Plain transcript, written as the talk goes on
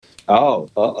Oh,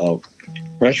 uh-oh.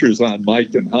 Pressure's on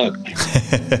Mike and Hunt.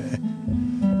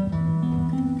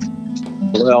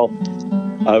 Well,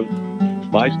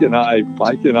 Mike and I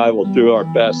will do our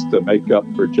best to make up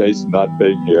for Jason not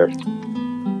being here.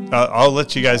 I'll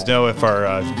let you guys know if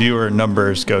our viewer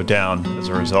numbers go down as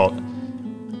a result.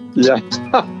 Yeah,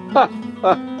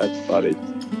 that's funny.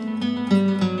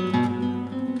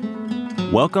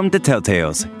 Welcome to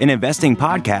Telltales, an investing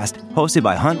podcast hosted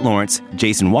by Hunt Lawrence,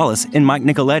 Jason Wallace, and Mike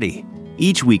Nicoletti.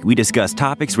 Each week, we discuss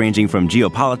topics ranging from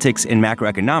geopolitics and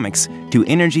macroeconomics to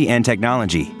energy and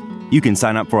technology. You can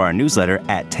sign up for our newsletter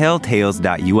at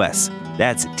telltales.us.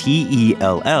 That's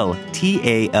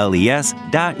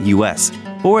TELLTALES.us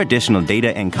for additional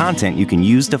data and content you can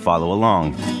use to follow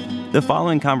along. The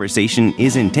following conversation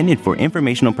is intended for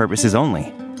informational purposes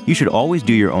only. You should always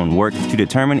do your own work to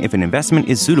determine if an investment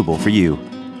is suitable for you.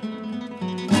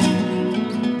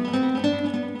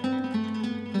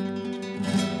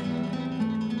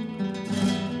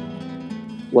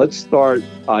 Let's start.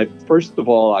 First of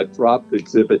all, I dropped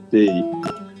Exhibit D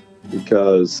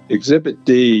because Exhibit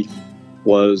D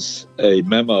was a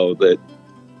memo that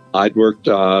I'd worked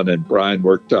on and Brian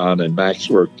worked on and Max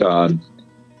worked on.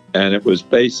 And it was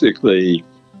basically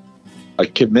a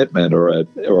commitment or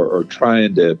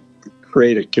trying to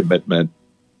create a commitment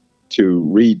to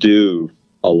redo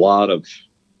a lot of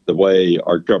the way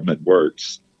our government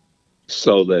works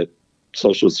so that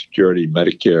Social Security,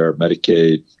 Medicare,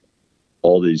 Medicaid,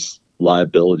 all these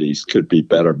liabilities could be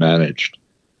better managed.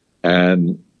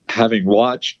 And having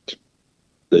watched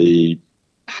the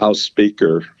House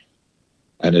Speaker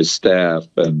and his staff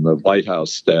and the White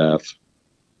House staff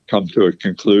come to a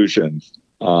conclusion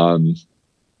on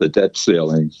the debt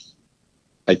ceiling,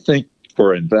 I think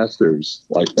for investors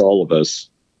like all of us,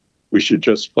 we should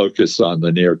just focus on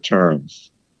the near term.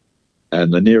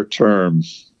 And the near term,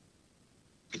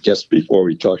 I guess before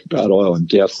we talk about oil and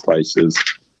gas prices,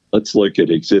 let's look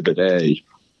at Exhibit A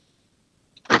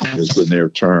as the near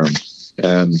term.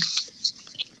 And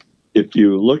if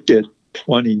you look at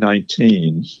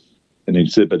 2019 in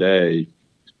Exhibit A,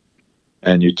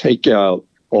 and you take out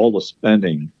all the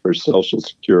spending for Social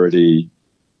Security,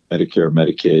 Medicare,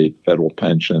 Medicaid, federal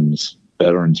pensions,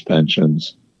 veterans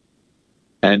pensions,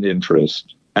 and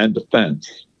interest, and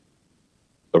defense,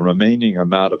 the remaining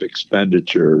amount of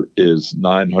expenditure is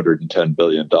 $910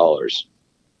 billion.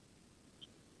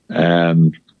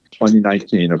 And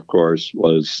 2019, of course,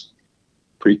 was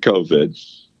pre-COVID.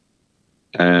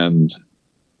 And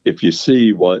if you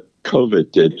see what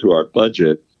COVID did to our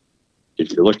budget,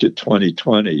 if you look at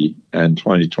 2020 and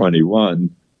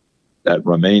 2021, that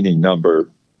remaining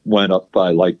number went up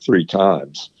by like 3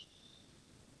 times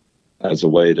as a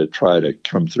way to try to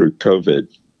come through COVID.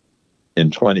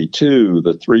 In 22,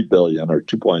 the $3 billion or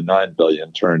 $2.9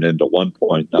 billion turned into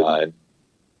 1.9,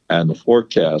 and the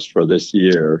forecast for this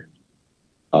year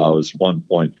was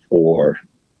 1.4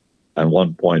 and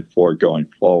 1.4 going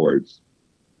forward.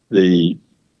 The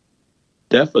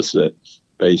deficit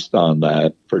based on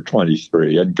that for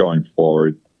 23 and going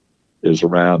forward is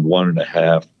around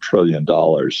 $1.5 trillion.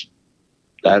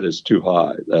 That is too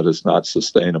high. That is not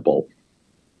sustainable.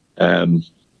 And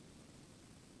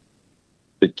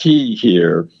the key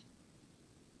here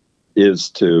is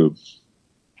to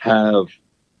have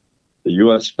the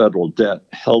U.S. federal debt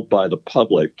held by the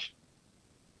public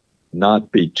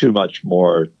not be too much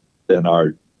more than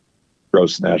our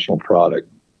gross national product,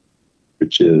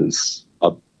 which is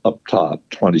up top,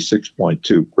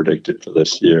 26.2 predicted for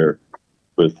this year,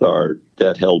 with our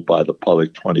debt held by the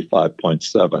public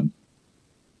 25.7.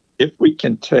 If we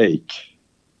can take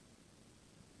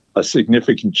a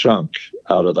significant chunk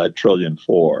out of that $1.4 trillion,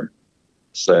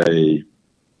 say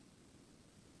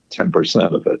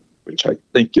 10% of it, which I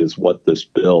think is what this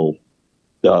bill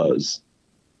does,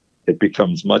 it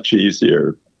becomes much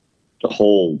easier to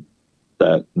hold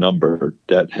that number,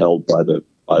 debt held by the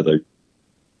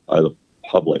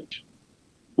public,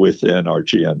 within our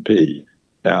GNP.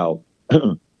 Now,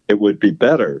 it would be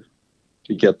better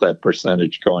to get that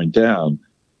percentage going down,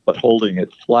 but holding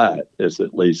it flat is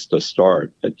at least a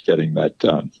start at getting that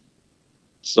done.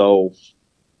 So,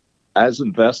 as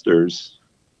investors,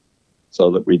 so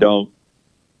that we don't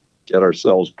get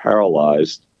ourselves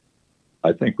paralyzed,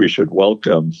 I think we should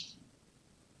welcome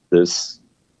this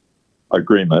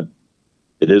agreement.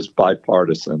 It is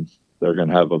bipartisan. They're going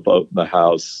to have a vote in the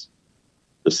House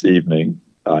this evening.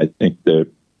 I think the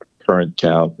current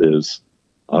count is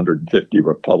 150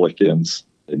 Republicans.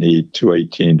 They need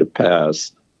 218 to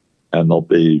pass, and there'll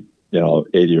be,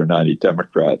 80 or 90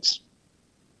 Democrats.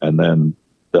 And then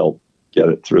they'll get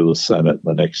it through the Senate in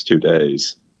the next 2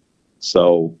 days.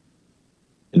 So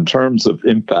in terms of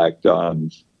impact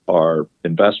on our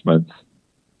investments,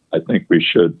 I think we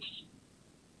should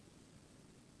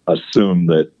assume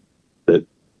that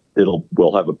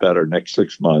we'll have a better next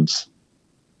 6 months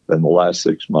than the last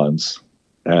 6 months.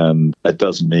 And that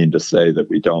doesn't mean to say that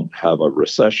we don't have a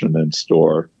recession in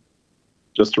store.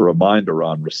 Just a reminder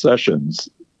on recessions,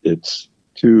 it's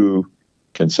 2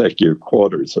 consecutive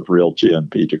quarters of real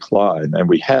GNP decline. And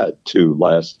we had 2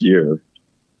 last year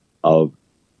of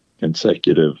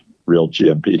consecutive real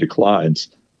GNP declines.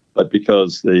 But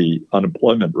because the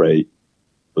unemployment rate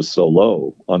was so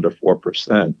low, under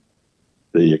 4%,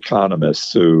 the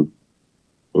economists who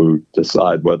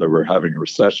decide whether we're having a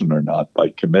recession or not by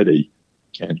committee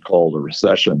can't call the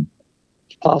recession.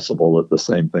 It's possible that the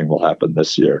same thing will happen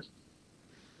this year.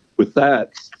 With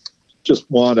that, just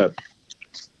want to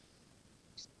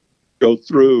go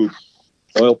through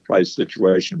oil price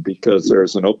situation because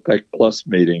there's an OPEC Plus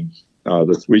meeting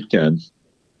this weekend.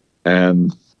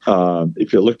 And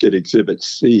if you look at Exhibit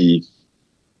C,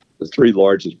 the 3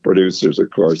 largest producers,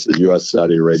 of course, the U.S.,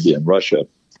 Saudi Arabia, and Russia.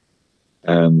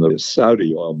 And the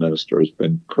Saudi oil minister has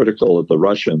been critical of the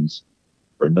Russians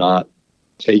for not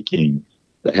taking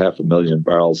the 500,000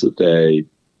 barrels a day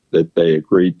that they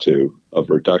agreed to of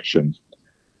reduction.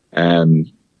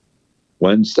 And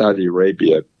when Saudi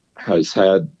Arabia has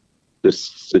had this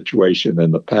situation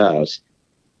in the past,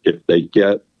 if they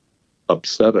get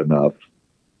upset enough,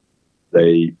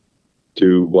 they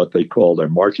do what they call their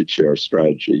market share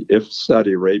strategy. If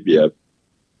Saudi Arabia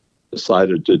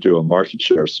decided to do a market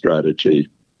share strategy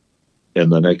in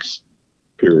the next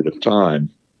period of time,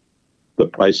 the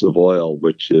price of oil,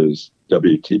 which is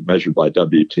measured by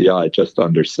WTI, just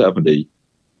under 70,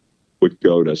 would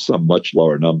go to some much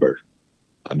lower number.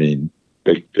 I mean,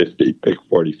 big 50, big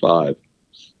 45.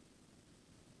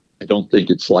 I don't think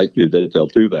it's likely that they'll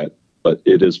do that, but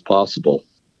it is possible.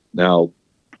 Now,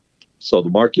 so the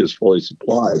market is fully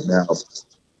supplied. Now,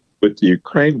 with the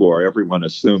Ukraine war, everyone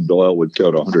assumed oil would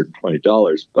go to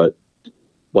 $120, but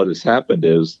what has happened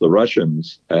is the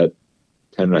Russians at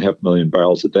 10.5 million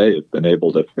barrels a day have been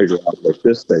able to figure out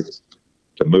logistics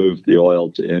to move the oil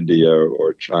to India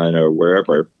or China or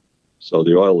wherever. So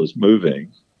the oil is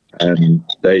moving, and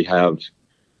they have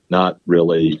not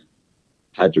really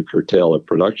had to curtail their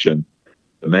production.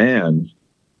 Demand,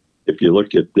 if you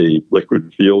look at the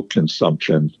liquid fuel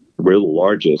consumption, we're the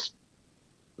largest.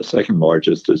 The second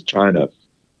largest is China.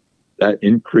 That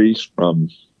increase from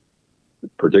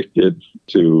predicted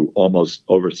to almost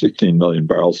over 16 million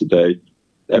barrels a day,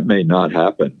 that may not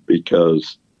happen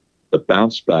because the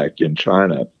bounce back in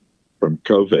China from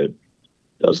COVID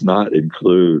does not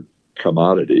include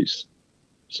commodities.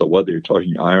 So whether you're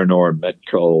talking iron ore, met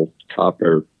coal,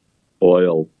 copper,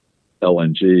 oil,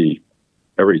 LNG,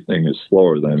 everything is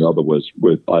slower than it otherwise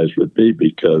would be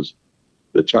because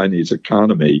the Chinese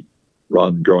economy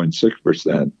growing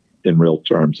 6% in real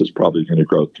terms is probably going to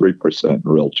grow 3% in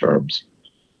real terms.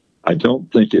 I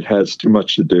don't think it has too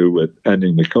much to do with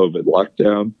ending the COVID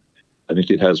lockdown. I think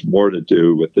it has more to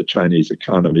do with the Chinese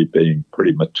economy being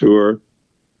pretty mature.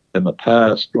 In the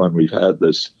past, when we've had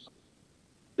this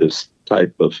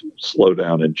type of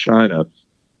slowdown in China,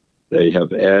 they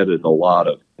have added a lot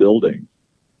of building,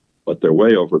 but they're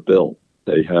way overbuilt.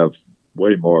 They have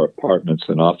way more apartments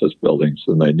and office buildings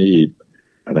than they need.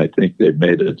 And I think they've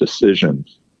made a decision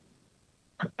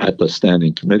at the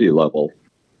standing committee level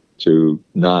to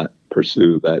not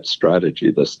pursue that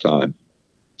strategy this time.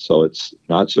 So it's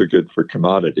not so good for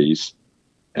commodities,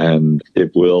 and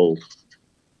it will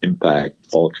impact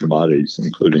all commodities,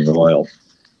 including oil.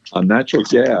 On natural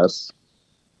gas,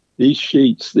 these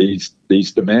sheets,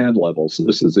 these demand levels,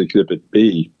 this is Exhibit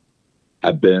B,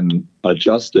 have been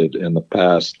adjusted in the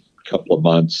past couple of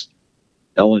months.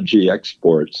 LNG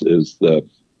exports is the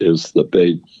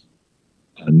big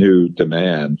new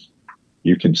demand.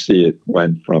 You can see it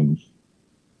went from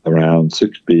around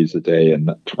 6 Bs a day in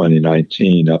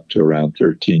 2019 up to around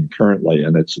 13 currently,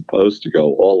 and it's supposed to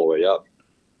go all the way up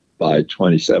by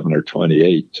 27 or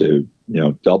 28 to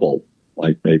double,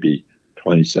 like maybe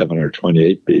 27 or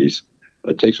 28 Bs.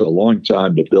 But it takes a long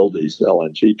time to build these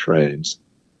LNG trains,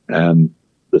 and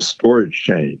the storage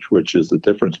change, which is the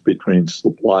difference between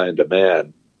supply and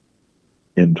demand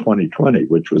in 2020,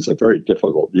 which was a very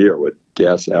difficult year with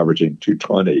gas averaging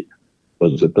 220,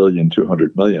 was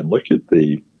 1.2 billion. Look at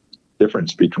the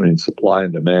difference between supply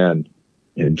and demand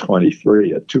in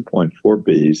 23 at 2.4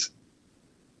 Bs.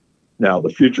 Now, the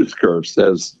futures curve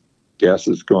says gas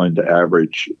is going to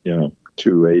average,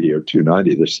 280 or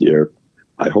 290 this year.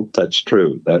 I hope that's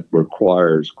true. That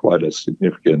requires quite a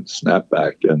significant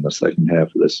snapback in the second half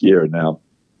of this year. Now,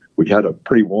 we had a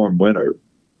pretty warm winter,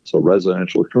 so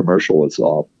residential commercial is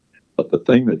off. But the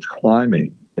thing that's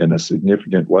climbing in a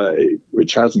significant way,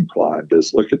 which hasn't climbed,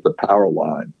 is look at the power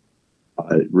line.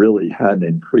 It really hadn't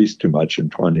increased too much in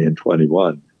 20 and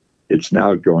 21. It's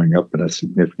now going up in a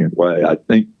significant way. I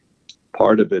think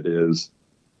part of it is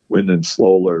wind and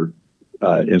solar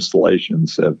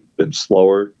installations have been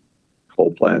slower.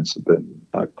 Coal plants have been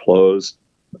closed.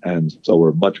 And so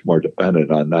we're much more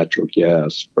dependent on natural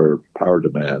gas for power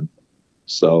demand.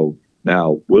 So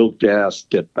now, will gas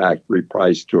get back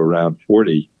repriced to around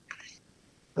 40?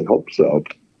 I hope so.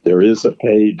 There is a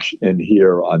page in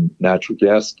here on natural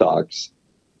gas stocks,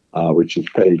 which is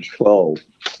page 12.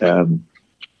 And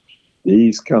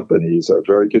these companies are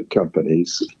very good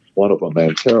companies. One of them,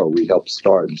 Antero, we helped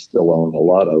start and still own a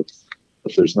lot of.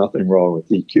 But there's nothing wrong with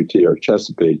EQT or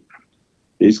Chesapeake.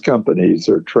 These companies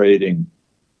are trading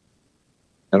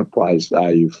enterprise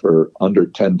value for under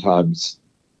 10 times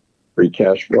free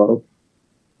cash flow.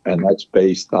 And that's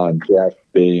based on gas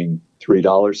being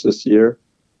 $3 this year.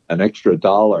 An extra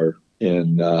 $1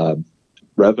 in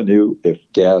revenue, if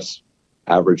gas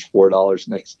averaged $4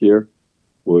 next year,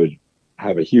 would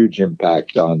have a huge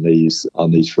impact on these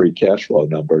free cash flow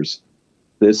numbers.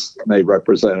 This may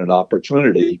represent an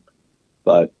opportunity,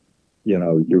 but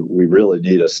we really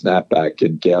need a snapback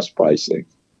in gas pricing.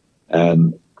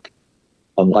 And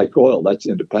unlike oil, that's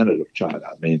independent of China.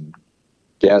 I mean,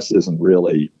 gas isn't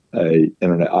really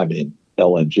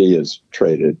LNG is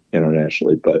traded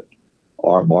internationally, but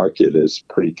our market is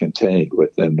pretty contained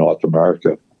within North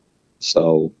America.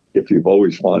 So if you've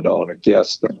always wanted to own a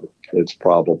gas stock, it's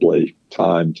probably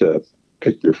time to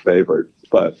pick your favorite.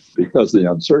 But because of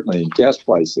the uncertainty in gas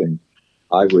pricing,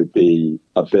 I would be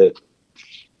a bit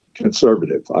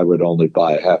conservative. I would only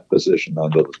buy a half position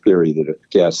under the theory that if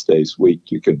gas stays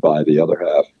weak, you can buy the other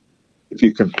half. If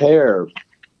you compare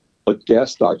what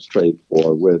gas stocks trade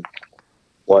for with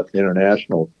what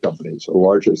international companies, the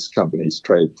largest companies,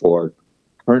 trade for,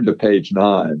 turn to page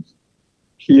 9.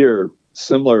 Here,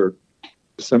 similar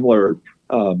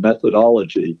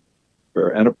methodology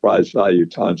for enterprise value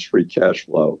times free cash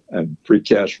flow. And free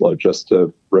cash flow, just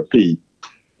to repeat,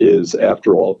 is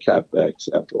after all CapEx,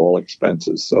 after all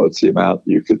expenses. So it's the amount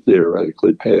you could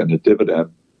theoretically pay in a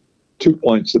dividend. 2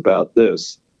 points about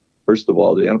this. First of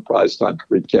all, the enterprise times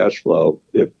free cash flow,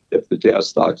 if the gas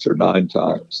stocks are 9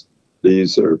 times,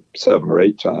 these are 7 or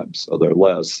 8 times, so they're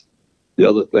less. The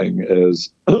other thing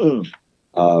is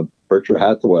Berkshire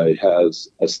Hathaway has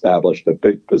established a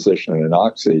big position in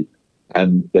Oxy,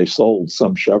 and they sold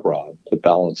some Chevron to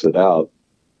balance it out.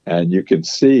 And you can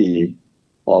see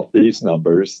off these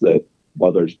numbers that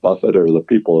whether it's Buffett or the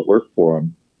people that work for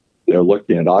him, they're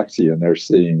looking at Oxy and they're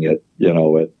seeing it,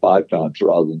 at 5 times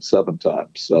rather than 7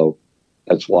 times. So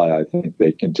that's why I think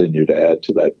they continue to add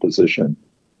to that position.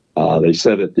 They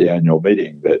said at the annual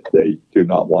meeting that they do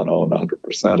not want to own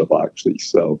 100% of Oxy.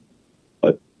 So,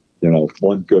 but,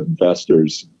 one good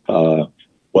investor's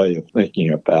way of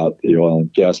thinking about the oil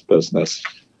and gas business.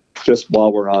 Just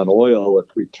while we're on oil, if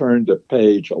we turn to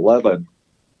page 11,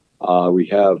 we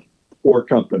have 4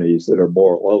 companies that are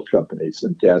more oil companies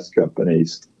than gas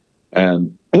companies.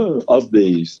 And of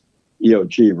these,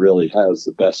 EOG really has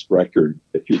the best record.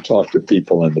 If you talk to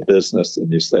people in the business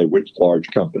and you say which large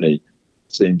company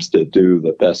seems to do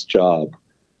the best job,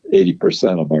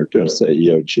 80% of them are going to say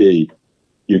EOG.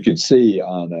 You can see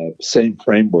on the same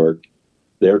framework,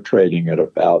 they're trading at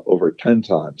about over 10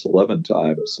 times, 11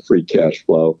 times free cash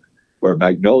flow, where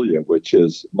Magnolia, which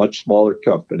is a much smaller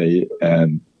company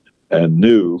and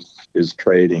new, is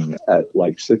trading at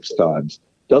like 6 times.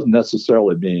 Doesn't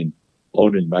necessarily mean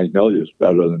owning Magnolia is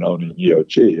better than owning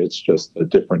EOG. It's just a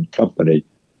different company.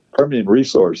 Permian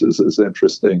Resources is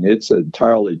interesting. It's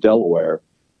entirely Delaware,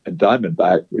 and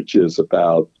Diamondback, which is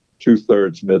about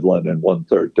 2/3 Midland and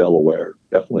 1/3 Delaware,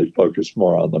 definitely focused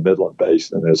more on the Midland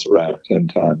Basin, is around 10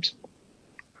 times.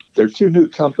 There are 2 new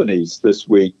companies this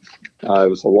week. It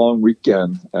was a long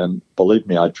weekend, and believe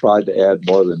me, I tried to add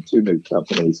more than 2 new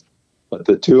companies, but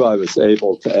the 2 I was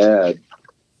able to add,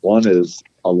 one is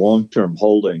a long-term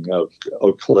holding of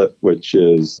Oak Cliff, which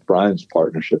is Brian's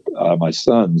partnership, my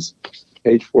son's.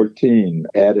 Page 14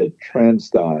 added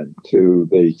TransDigm to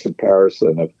the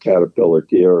comparison of Caterpillar,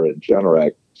 Deere, and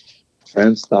Generac.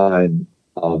 TransDigm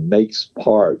makes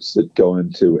parts that go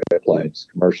into airplanes,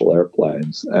 commercial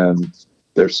airplanes, and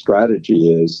their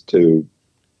strategy is to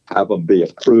have them be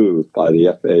approved by the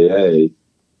FAA,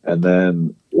 and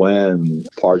then when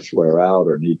parts wear out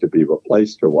or need to be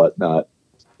replaced or whatnot,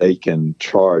 they can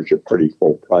charge a pretty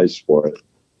full price for it.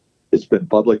 It's been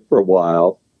public for a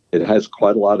while. It has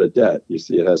quite a lot of debt. You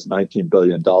see, it has $19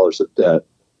 billion of debt.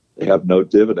 They have no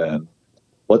dividend.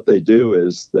 What they do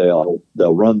is they'll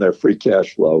run their free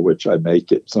cash flow, which I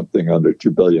make it something under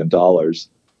 $2 billion,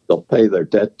 they'll pay their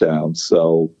debt down.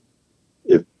 So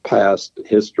if past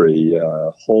history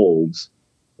holds,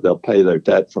 they'll pay their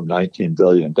debt from 19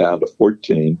 billion down to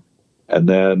 14, and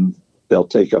then they'll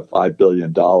take up $5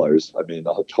 billion. I mean,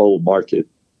 the total market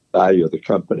value of the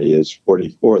company is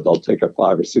 44. They'll take a $5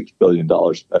 or $6 billion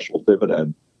special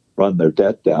dividend, run their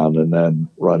debt down, and then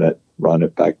run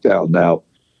it back down. Now,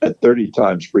 at 30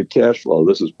 times free cash flow,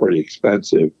 this is pretty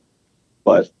expensive,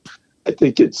 but I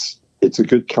think it's a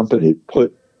good company to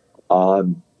put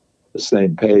on the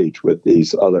same page with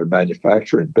these other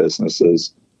manufacturing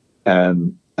businesses.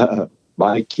 And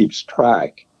Mike keeps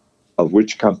track of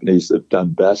which companies have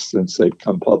done best since they've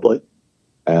come public.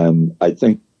 And I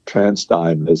think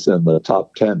TransDigm is in the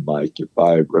top 10, Mike, if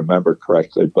I remember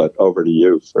correctly. But over to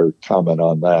you for comment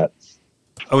on that.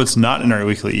 Oh, it's not in our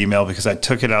weekly email because I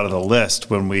took it out of the list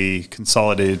when we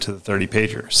consolidated to the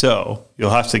 30-pager. So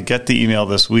you'll have to get the email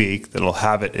this week that'll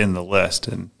have it in the list,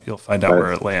 and you'll find out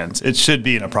where it lands. It should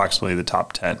be in approximately the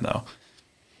top 10, though.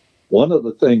 One of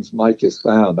the things Mike has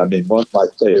found, I mean, one of my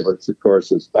favorites, of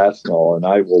course, is Fastenal, and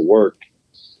I will work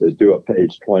to do a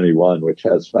page 21, which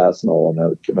has Fastenal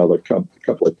and another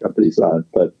couple of companies on it.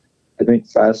 But I think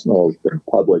Fastenal has been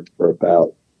public for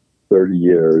about 30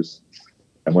 years.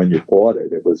 And when you bought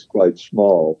it, it was quite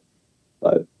small,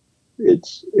 but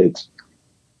it's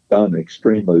done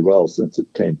extremely well since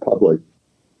it came public.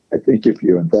 I think if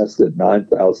you invested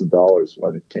 $9,000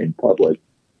 when it came public,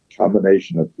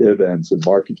 combination of dividends and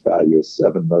market value is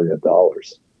 $7 million.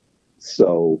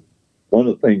 So one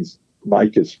of the things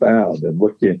Mike has found in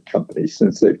looking at companies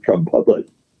since they've come public,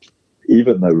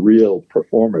 even the real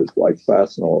performers like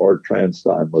Fastenal or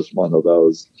TransDigm was one of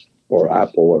those, or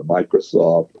Apple or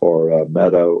Microsoft or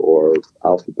Meta or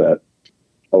Alphabet,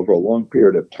 over a long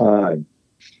period of time,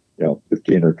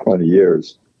 15 or 20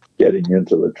 years, getting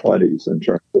into the 20s in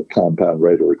terms of compound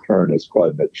rate of return is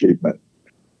quite an achievement.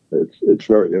 It's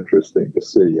very interesting to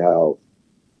see how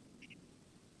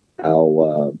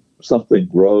something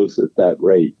grows at that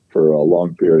rate for a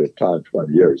long period of time,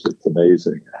 20 years. It's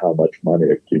amazing how much money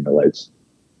accumulates.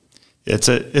 It's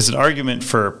an argument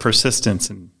for persistence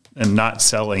and not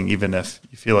selling, even if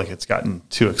you feel like it's gotten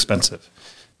too expensive.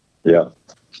 Yeah.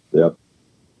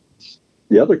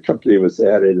 The other company was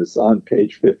added is on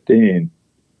page 15,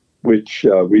 which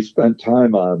we spent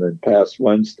time on in past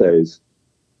Wednesdays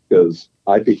because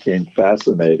I became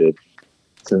fascinated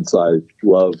since I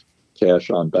love cash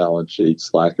on balance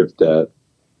sheets, lack of debt.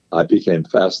 I became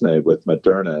fascinated with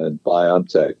Moderna and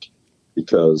Biotech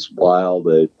because while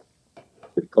the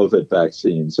COVID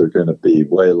vaccines are going to be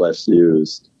way less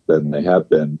used than they have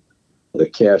been, the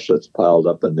cash that's piled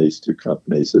up in these two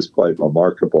companies is quite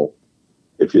remarkable.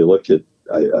 If you look at,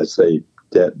 I say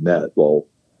debt net, well,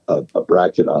 a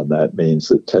bracket on that means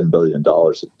that $10 billion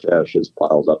of cash is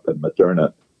piled up in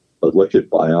Moderna. But look at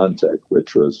BioNTech,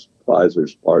 which was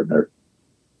Pfizer's partner,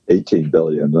 18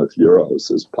 billion of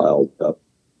euros is piled up.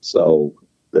 So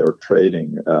they're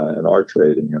trading and are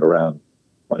trading at around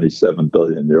 27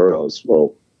 billion euros.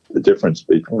 Well, the difference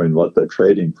between what they're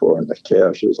trading for and the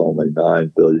cash is only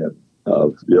 9 billion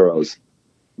of euros.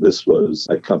 This was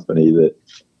a company that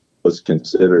was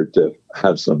considered to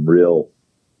have some real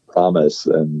promise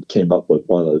and came up with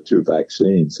one of the two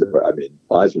vaccines. I mean,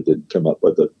 Pfizer didn't come up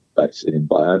with a vaccine,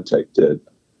 BioNTech did.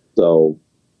 So,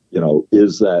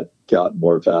 is that got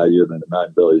more value than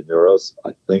 9 billion euros?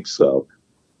 I think so.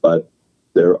 But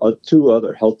there are two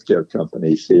other healthcare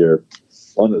companies here.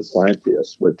 One is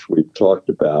Lantheus, which we've talked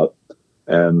about.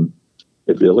 And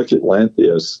if you look at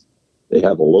Lantheus, they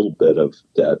have a little bit of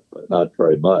debt, but not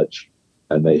very much.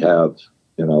 And they have,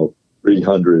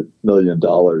 $300 million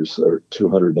or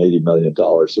 $280 million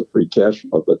of free cash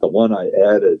flow. But the one I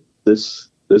added this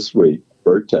week,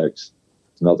 Vertex,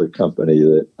 another company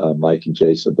that Mike and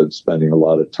Jason have been spending a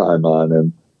lot of time on.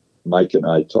 And Mike and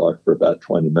I talk for about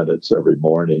 20 minutes every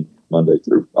morning, Monday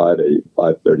through Friday,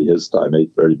 5:30 his time,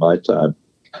 8:30 my time.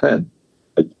 And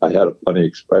I had a funny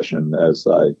expression as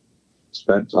I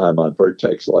spent time on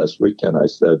Vertex last weekend. I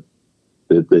said,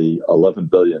 did the $11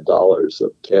 billion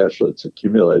of cash that's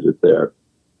accumulated there,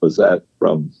 was that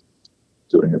from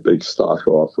doing a big stock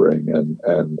offering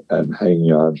and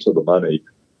hanging on to the money?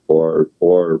 Or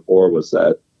was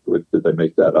that, did they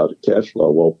make that out of cash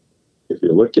flow? Well, if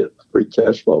you look at free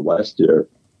cash flow last year,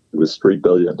 it was $3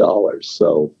 billion.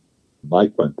 So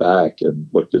Mike went back and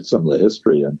looked at some of the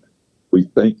history, and we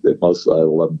think that most of that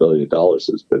 $11 billion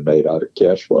has been made out of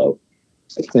cash flow.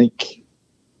 I think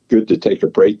good to take a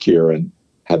break here and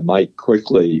have Mike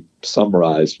quickly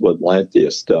summarize what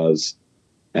Lantheus does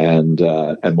and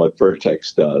what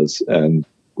Vertex does. And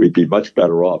we'd be much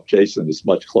better off. Jason is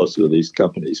much closer to these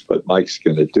companies, but Mike's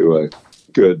going to do a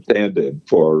good stand-in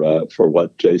for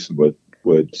what Jason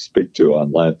would speak to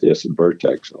on Lantheus and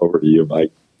Vertex. Over to you,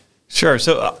 Mike. Sure.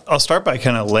 So I'll start by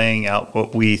kind of laying out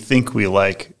what we think we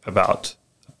like about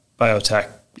biotech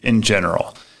in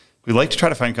general. We like to try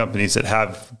to find companies that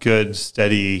have good,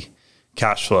 steady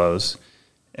cash flows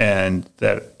and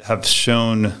that have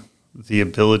shown the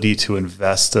ability to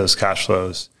invest those cash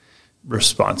flows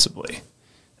responsibly.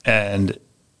 And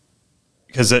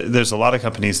because there's a lot of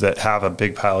companies that have a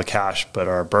big pile of cash but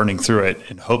are burning through it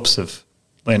in hopes of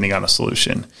landing on a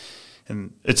solution.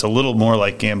 And it's a little more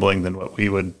like gambling than what we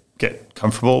would get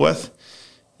comfortable with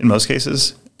in most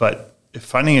cases. But if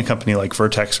finding a company like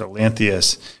Vertex or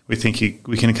Lantheus, we think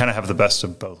we can kind of have the best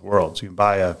of both worlds. You can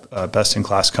buy a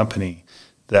best-in-class company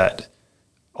that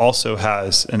also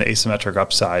has an asymmetric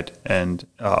upside. And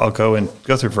I'll go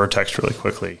through Vertex really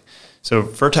quickly. So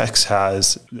Vertex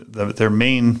has their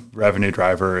main revenue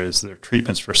driver is their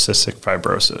treatments for cystic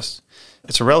fibrosis.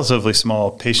 It's a relatively small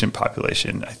patient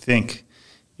population, I think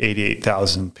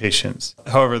 88,000 patients.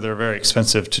 However, they're very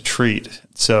expensive to treat,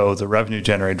 so the revenue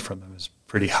generated from them is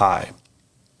pretty high.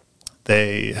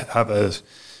 They have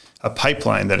a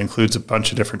pipeline that includes a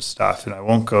bunch of different stuff, and I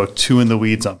won't go too in the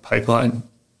weeds on pipeline,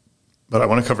 but I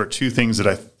want to cover two things that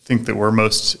I think that we're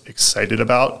most excited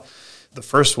about. The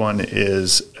first one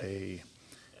is a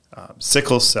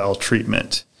sickle cell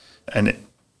treatment. And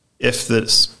if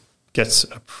this gets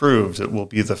approved, it will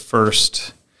be the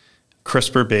first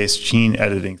CRISPR-based gene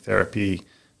editing therapy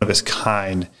of its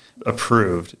kind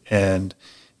approved. And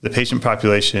the patient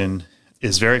population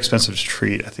is very expensive to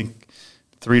treat. I think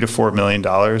 $3 to $4 million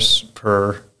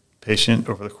per patient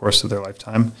over the course of their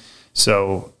lifetime.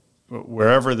 So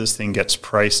wherever this thing gets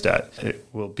priced at, it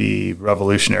will be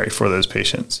revolutionary for those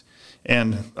patients.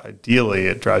 And ideally,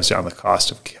 it drives down the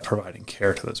cost of providing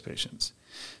care to those patients.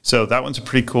 So that one's a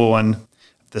pretty cool one.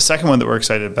 The second one that we're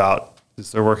excited about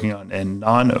is they're working on a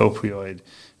non-opioid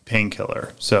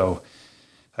painkiller. So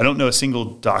I don't know a single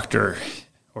doctor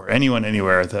or anyone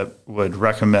anywhere that would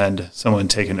recommend someone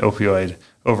take an opioid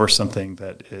over something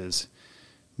that is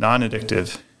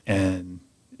non-addictive and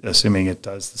assuming it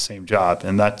does the same job.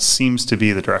 And that seems to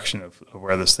be the direction of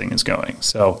where this thing is going.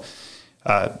 So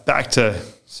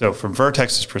So from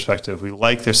Vertex's perspective, we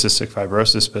like their cystic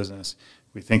fibrosis business.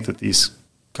 We think that these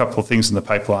couple things in the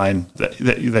pipeline, that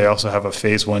they also have a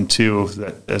phase 1/2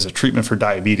 that as a treatment for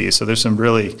diabetes. So there's some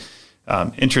really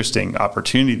interesting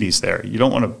opportunities there. You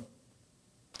don't want to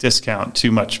discount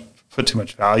too much, put too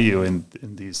much value in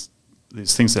these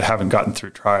things that haven't gotten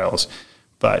through trials.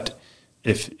 But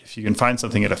if you can find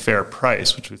something at a fair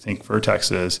price, which we think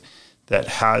Vertex is, that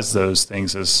has those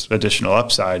things as additional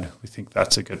upside, we think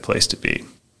that's a good place to be.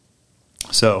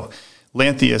 So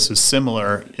Lantheus is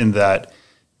similar in that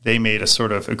they made a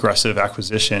sort of aggressive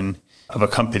acquisition of a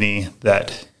company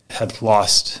that had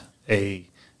lost a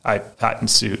patent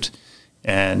suit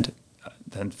and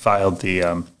then filed the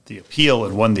appeal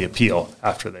and won the appeal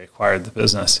after they acquired the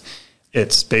business.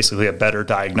 It's basically a better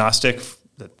diagnostic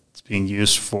that's being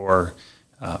used for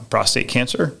prostate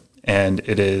cancer, and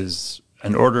it is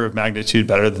an order of magnitude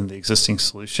better than the existing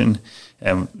solution.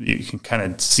 And you can kind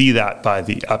of see that by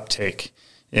the uptake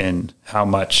in how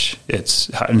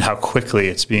quickly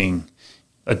it's being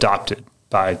adopted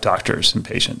by doctors and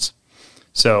patients.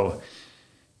 So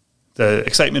the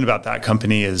excitement about that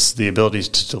company is the ability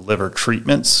to deliver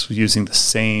treatments using the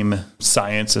same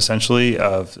science, essentially,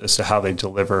 as to how they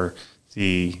deliver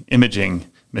the imaging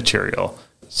material.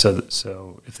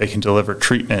 So if they can deliver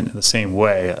treatment in the same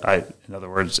way, in other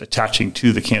words, attaching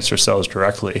to the cancer cells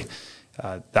directly,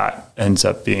 that ends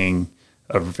up being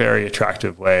a very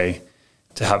attractive way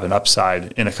to have an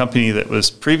upside in a company that was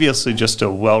previously just a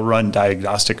well-run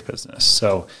diagnostic business.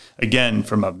 So again,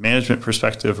 from a management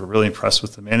perspective, we're really impressed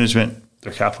with the management,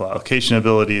 their capital allocation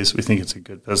abilities. We think it's a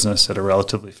good business at a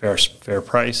relatively fair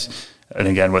price, and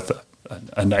again, with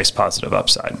a nice positive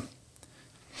upside.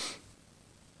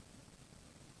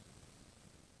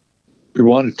 We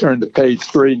want to turn to page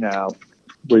 3 now,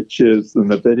 which is the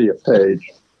Nvidia page.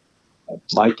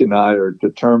 Mike and I are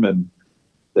determined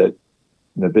that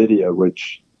Nvidia,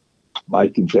 which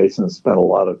Mike and Jason spent a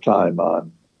lot of time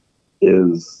on,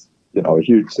 is, a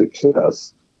huge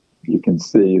success. You can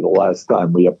see the last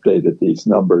time we updated these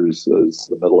numbers was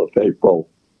the middle of April.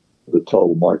 The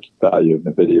total market value of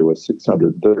Nvidia was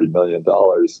 $630 million.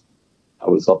 That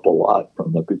was up a lot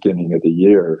from the beginning of the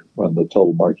year when the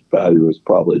total market value was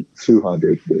probably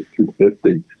 200 to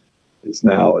 250. It's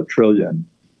now $1 trillion.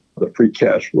 The free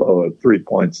cash flow of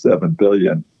 $3.7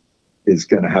 billion is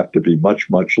going to have to be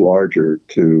much, much larger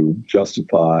to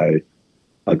justify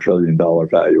 $1 trillion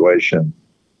valuation.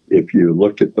 if you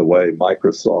look at the way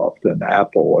Microsoft and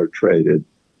Apple are traded,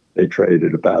 they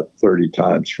traded about 30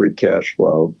 times free cash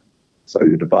flow. So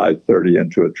you divide 30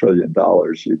 into $1 trillion,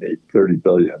 you need 30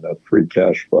 billion of free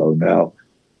cash flow. Now,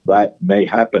 that may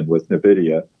happen with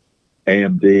Nvidia.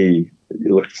 AMD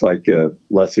looks like a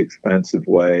less expensive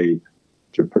way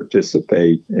to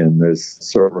participate in this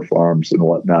server farms and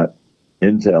whatnot.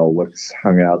 Intel looks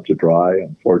hung out to dry.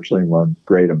 Unfortunately, one of the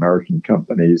great American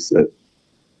companies that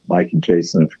Mike and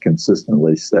Jason have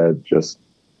consistently said just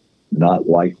not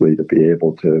likely to be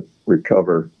able to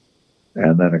recover.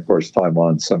 And then, of course,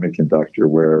 Taiwan Semiconductor,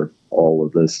 where all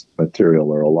of this material,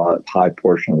 or high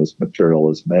portion of this material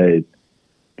is made.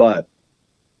 But,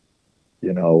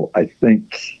 I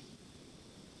think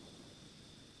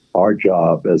our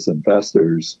job as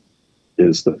investors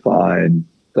is to find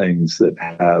things that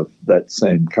have that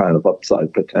same kind of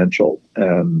upside potential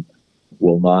and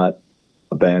will not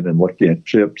abandon looking at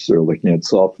chips or looking at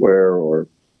software or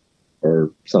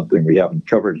something we haven't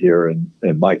covered here in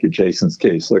Mike and Jason's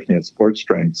case, looking at sports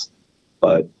strengths.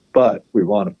 But we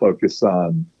want to focus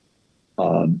on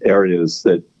areas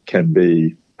that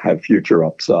can have future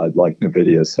upside, like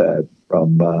Nvidia's had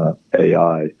from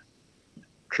AI.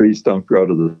 Trees don't grow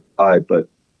to the sky, but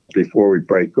before we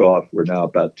break off, we're now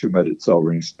about 2 minutes over.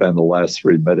 We're going to spend the last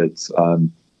 3 minutes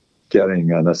on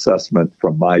getting an assessment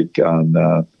from Mike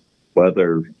on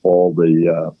whether all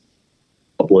the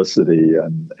publicity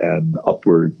and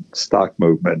upward stock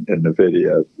movement in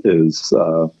Nvidia is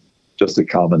just a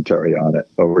commentary on it.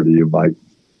 Over to you, Mike.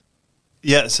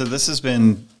 Yeah, so this has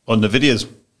been, Nvidia's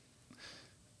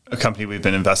a company we've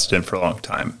been invested in for a long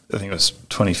time. I think it was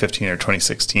 2015 or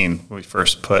 2016 when we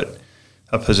first put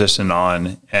a position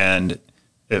on, and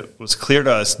it was clear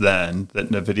to us then that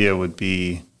Nvidia would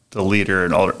be the leader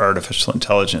in artificial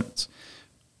intelligence.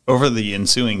 Over the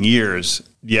ensuing years,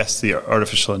 yes, the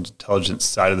artificial intelligence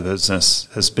side of the business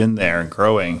has been there and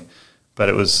growing, but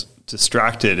it was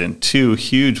distracted in two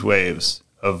huge waves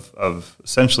of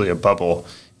essentially a bubble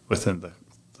within the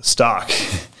stock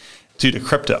due to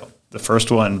crypto. The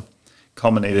first one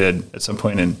culminated at some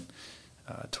point in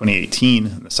 2018,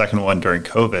 and the second one during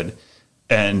COVID.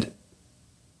 And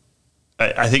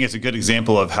I think it's a good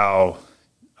example of how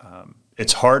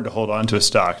it's hard to hold on to a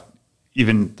stock,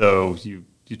 even though you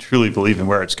truly believe in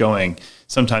where it's going.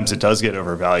 Sometimes it does get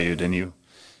overvalued and you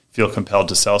feel compelled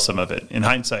to sell some of it. In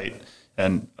hindsight,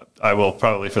 and I will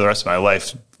probably for the rest of my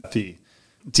life be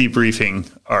debriefing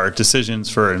our decisions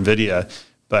for Nvidia,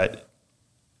 but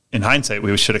in hindsight,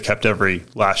 we should have kept every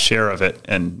last share of it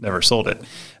and never sold it.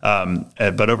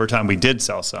 But over time, we did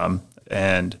sell some,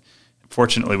 and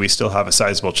fortunately, we still have a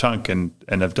sizable chunk and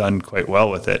have done quite well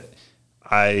with it.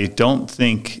 I don't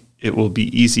think it will be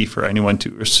easy for anyone to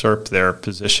usurp their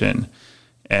position.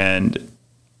 And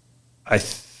I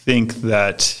think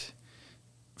that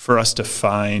for us to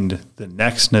find the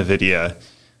next NVIDIA,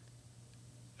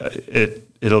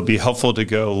 it'll be helpful to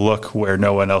go look where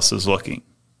no one else is looking.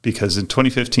 Because in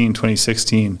 2015,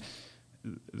 2016,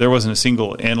 there wasn't a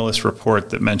single analyst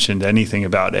report that mentioned anything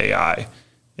about AI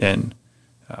in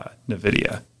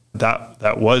NVIDIA.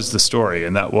 That was the story,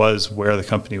 and that was where the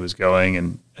company was going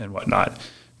and whatnot.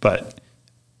 But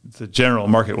the general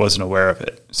market wasn't aware of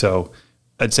it. So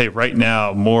I'd say right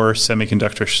now, more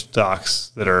semiconductor stocks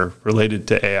that are related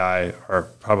to AI are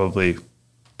probably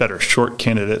better short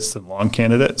candidates than long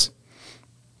candidates.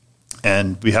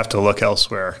 And we have to look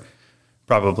elsewhere,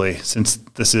 probably, since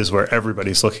this is where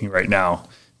everybody's looking right now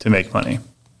to make money.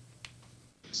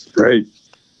 Great.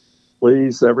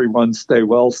 Please, everyone, stay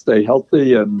well, stay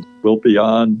healthy, and we'll be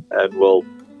on, and we'll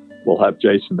have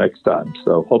Jason next time.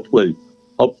 So hopefully,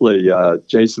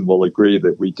 Jason will agree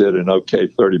that we did an okay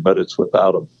 30 minutes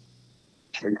without him.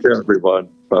 Take care, everyone.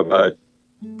 Bye-bye.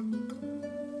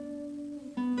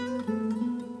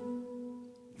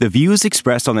 The views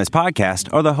expressed on this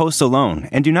podcast are the host alone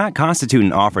and do not constitute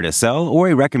an offer to sell or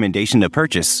a recommendation to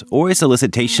purchase or a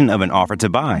solicitation of an offer to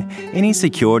buy any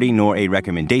security nor a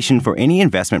recommendation for any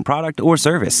investment product or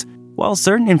service. While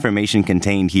certain information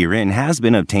contained herein has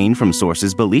been obtained from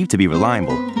sources believed to be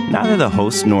reliable, neither the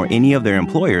hosts nor any of their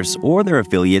employers or their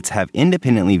affiliates have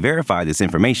independently verified this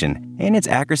information, and its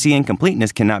accuracy and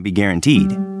completeness cannot be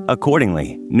guaranteed.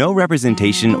 Accordingly, no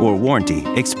representation or warranty,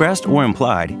 expressed or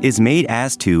implied, is made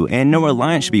as to, and no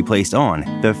reliance should be placed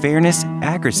on, the fairness,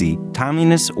 accuracy,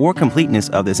 timeliness, or completeness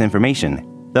of this information.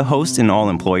 The hosts and all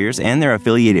employers and their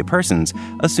affiliated persons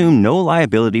assume no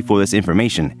liability for this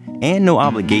information and no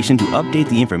obligation to update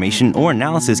the information or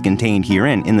analysis contained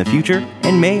herein in the future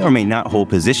and may or may not hold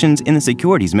positions in the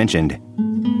securities mentioned.